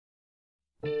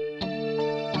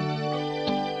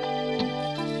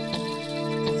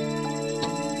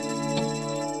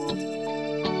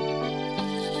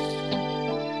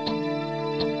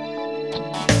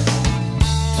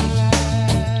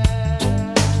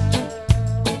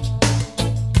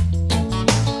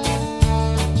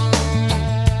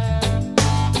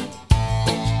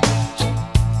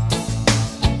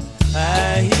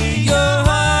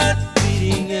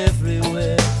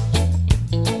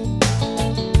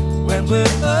we're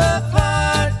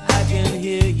apart, I can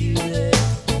hear you there.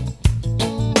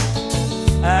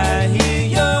 I hear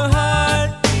your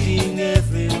heart beating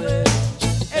everywhere,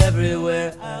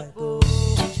 everywhere I go.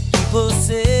 People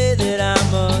say that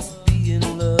I must be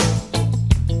in love.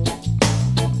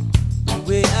 The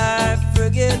way I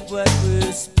forget what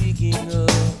we're speaking of.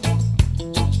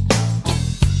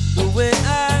 The way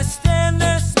I stand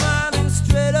there smiling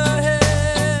straight ahead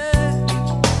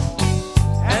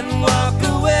and walk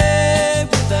away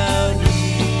without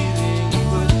hearing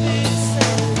what they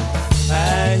say.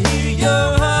 I hear your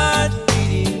heart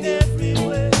beating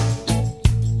everywhere.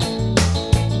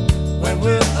 When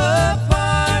we're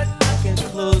apart, I can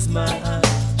close my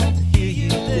eyes and hear you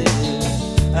there.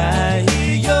 I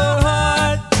hear your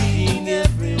heart beating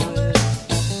everywhere,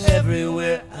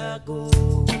 everywhere I go.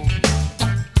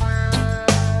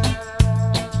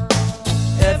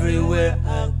 Everywhere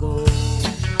I go.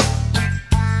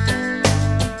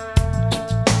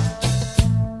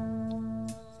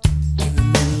 In the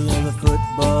middle of a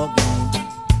football game,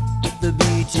 at the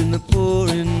beach in the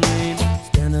pouring rain,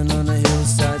 standing on a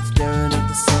hillside staring at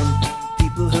the sun.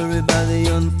 People hurry by the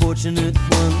unfortunate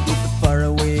one with the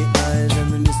faraway eyes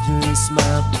and the mystery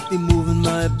smile. Be moving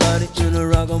my body in a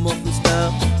ragamuffin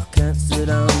style. I can't sit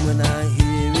down when I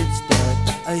hear it start.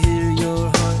 I hear your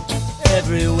heart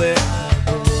everywhere I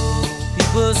go.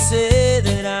 People say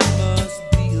that I must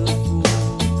be a fool,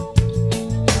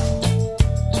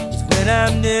 'cause when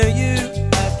I'm near you,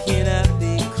 I cannot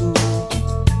be cool.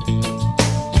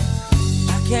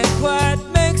 I can't quite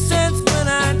make sense when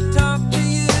I talk to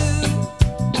you,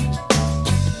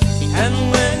 and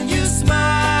when you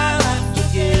smile, I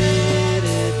forget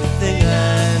everything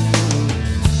I knew.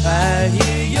 I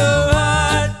hear your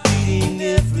heart beating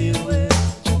everywhere.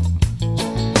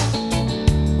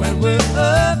 When we're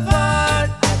apart,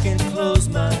 I can close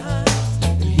my eyes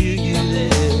and hear you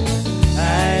there.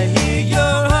 I hear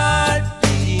your heart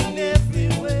beating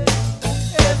everywhere,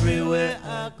 everywhere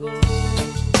I go.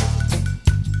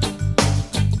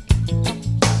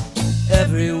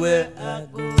 Everywhere I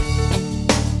go.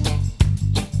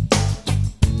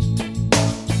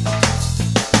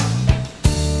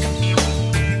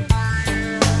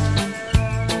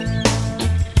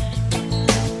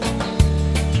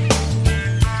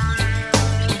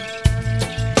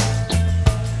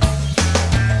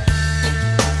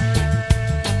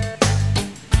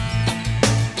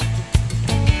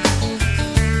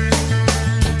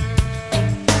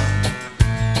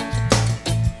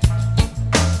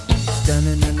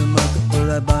 Standing in the market where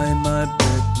I buy my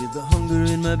bread, with a hunger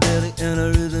in my belly and a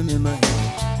rhythm in my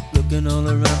head, looking all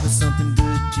around for something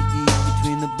good to eat,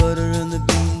 between the butter and the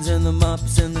beans and the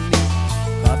mops and the meat.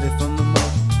 Coffee from the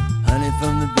mop, honey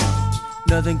from the bee.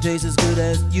 Nothing tastes as good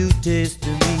as you taste to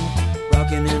me.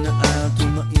 Rocking in the aisle to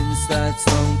my inside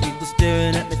song, people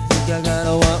staring at me think I got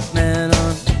a